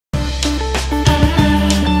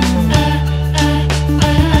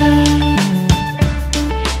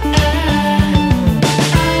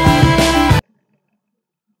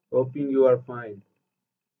hoping you are fine.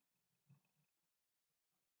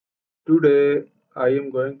 Today, I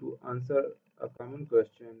am going to answer a common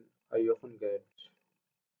question I often get: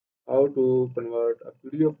 how to convert a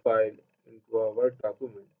PDF file into a Word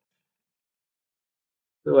document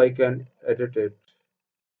so I can edit it.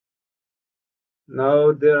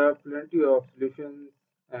 Now, there are plenty of solutions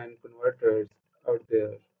and converters out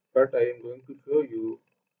there, but I am going to show you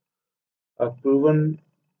a proven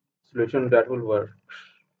solution that will work.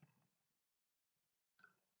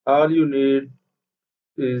 All you need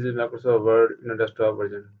is Microsoft Word in a desktop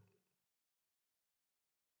version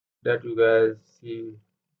that you guys see.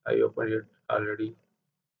 I opened it already.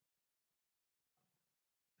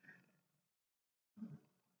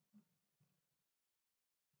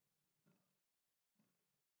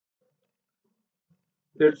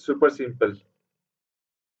 It's super simple.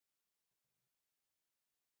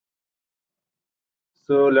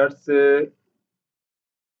 So let's say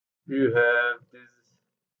you have this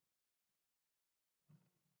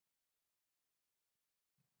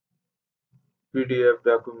PDF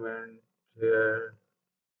document here.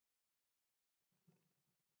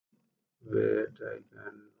 Wait, I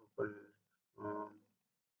can open it.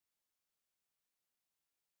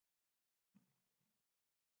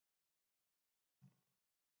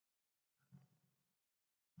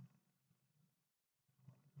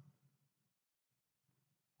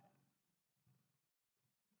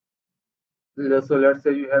 So let's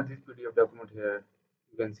say you have this PDF document here.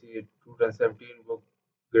 You can see it 2017 book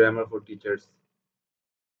grammar for teachers,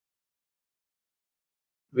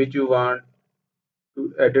 which you want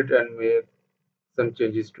to edit and make some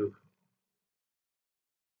changes to.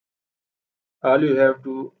 All you have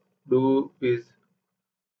to do is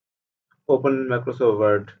open Microsoft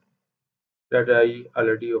Word that I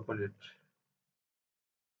already opened it.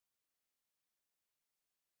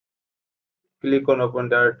 Click on open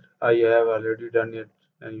that. I have already done it,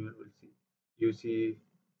 and you see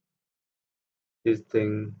this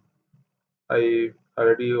thing. I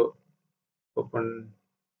already opened.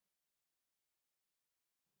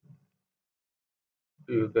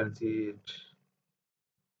 You can see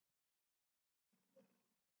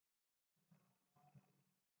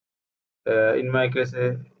it. In my case,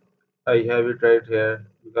 I have it right here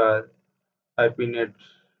because I pinned it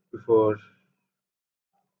before.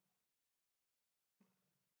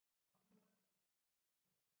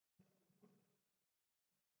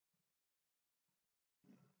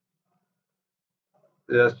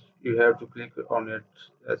 Just you have to click on it.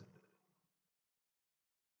 Just,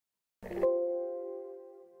 you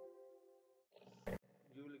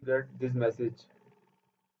will get this message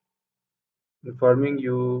informing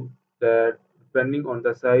you that depending on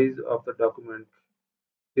the size of the document,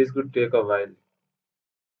 this could take a while,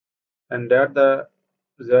 and that the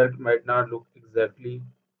result might not look exactly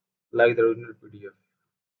like the original PDF.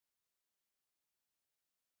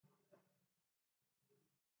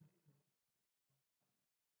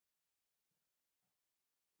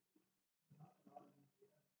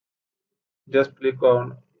 Just click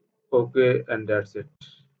on OK and that's it.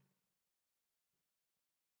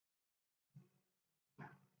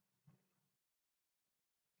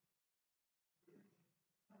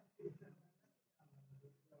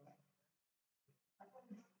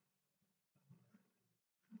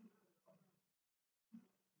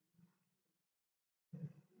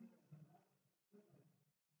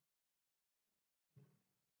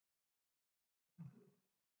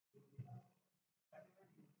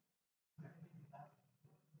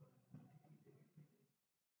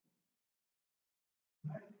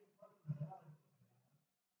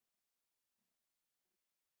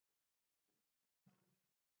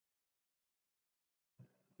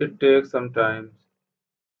 It takes some time.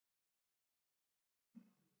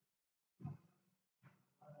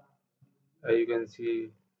 You can see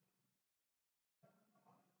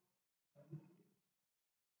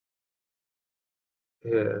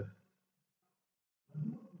here.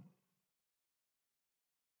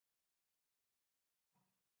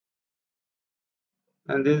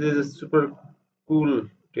 And this is a super cool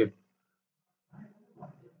tip.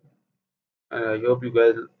 And I hope you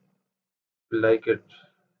guys like it.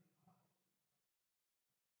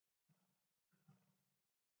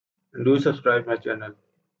 And do subscribe my channel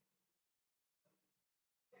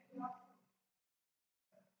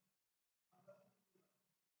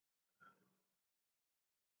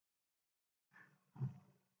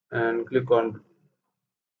and click on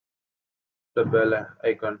the bell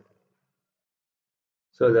icon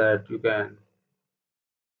so that you can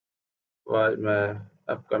watch my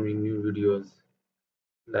upcoming new videos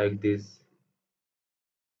like this.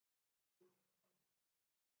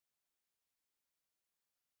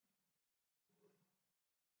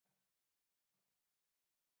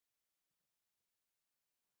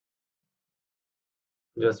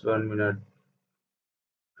 Just 1 minute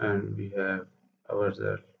and we have our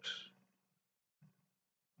result.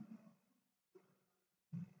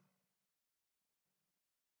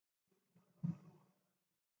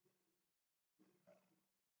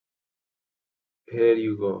 Here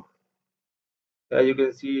you go. As you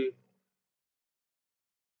can see,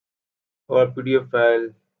 our PDF file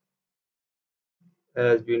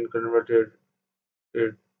has been it converted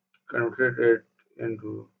it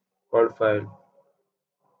into Word file.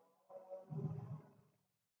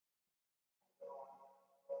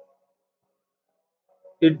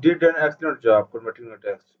 It did an excellent job converting the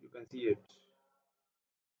text. You can see it.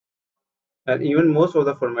 And even most of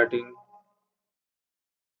the formatting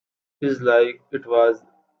is like it was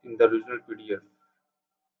in the original PDF.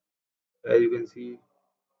 As you can see,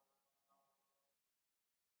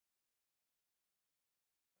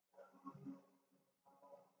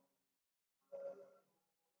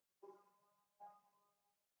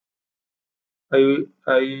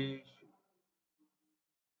 I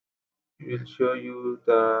will show you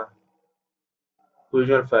the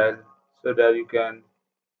original file so that you can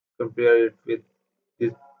compare it with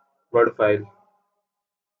this Word file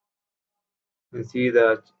and see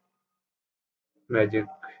the magic.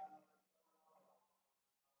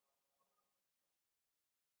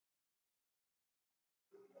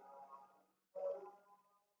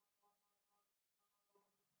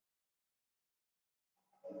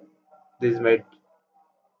 This might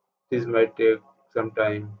this might take some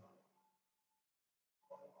time.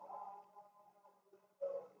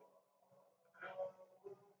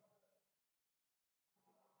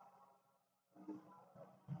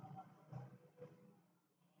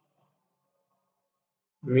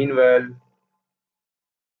 Meanwhile,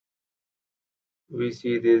 we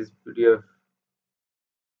see this PDF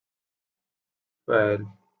file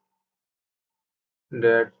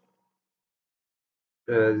that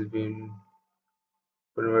has been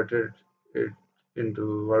converted it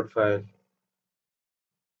into Word file.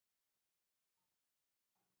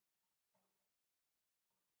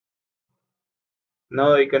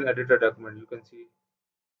 Now I can edit a document. You can see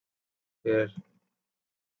here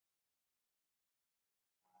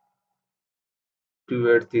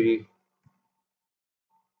 283.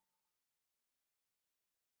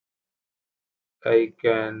 I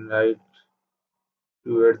can write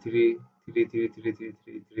 283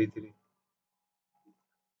 333333.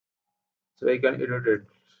 So I can edit it.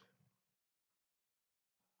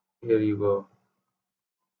 Here you go.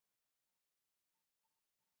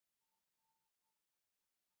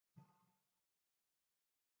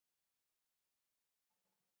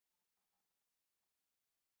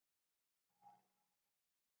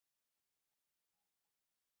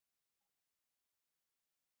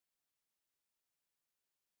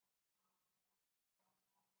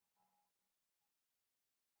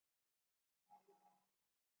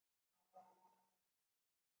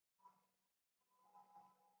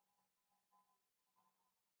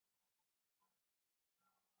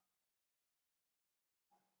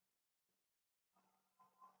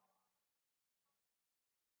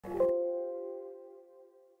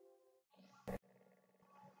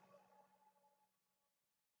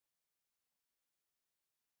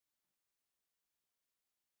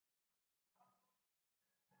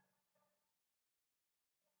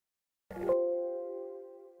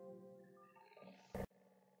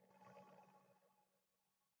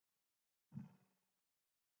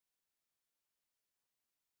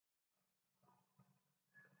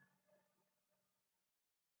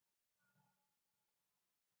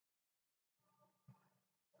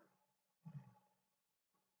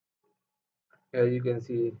 As you can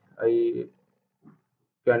see, I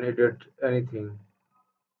can edit anything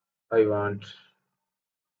I want.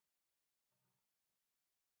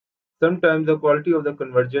 Sometimes the quality of the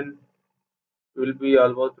conversion will be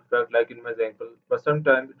almost perfect like in my example, but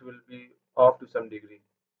sometimes it will be off to some degree.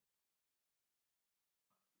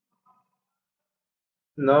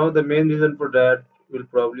 Now the main reason for that will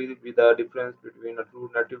probably be the difference between a true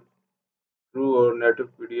or native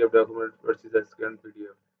PDF document versus a scanned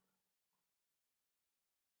PDF.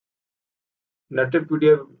 Native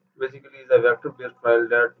PDF basically is a vector-based file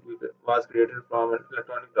that was created from an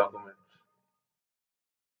electronic document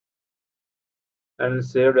and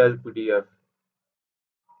saved as PDF.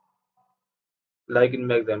 Like in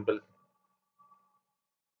my example,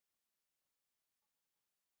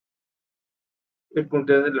 it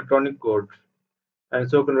contains electronic code, and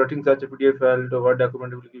so converting such a PDF file to a Word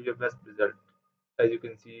document will give you a best result, as you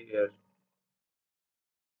can see here.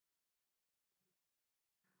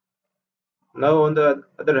 Now, on the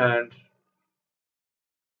other hand,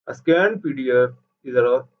 a scanned PDF is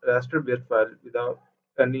a raster-based file without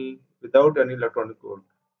without any electronic code.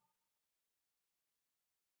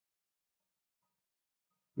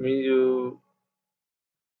 Means you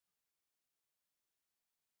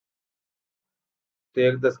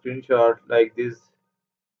take the screenshot like this,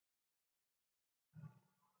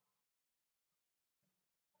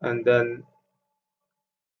 and then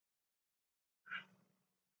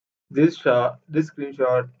this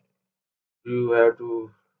screenshot you have to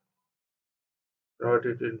write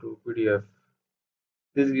it into PDF.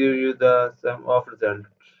 This gives you the sum of result.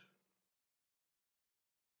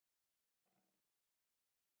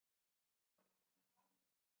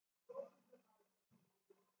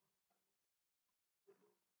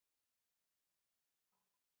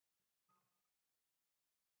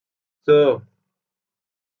 So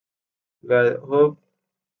guys,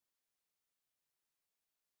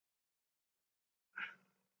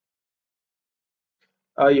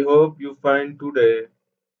 I hope you find today's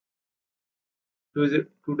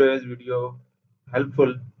video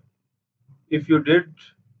helpful. If you did,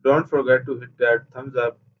 don't forget to hit that thumbs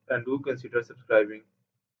up and do consider subscribing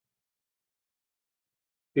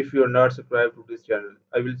if you are not subscribed to this channel.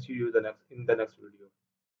 I will see you in the next video.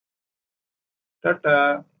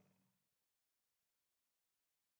 Tata.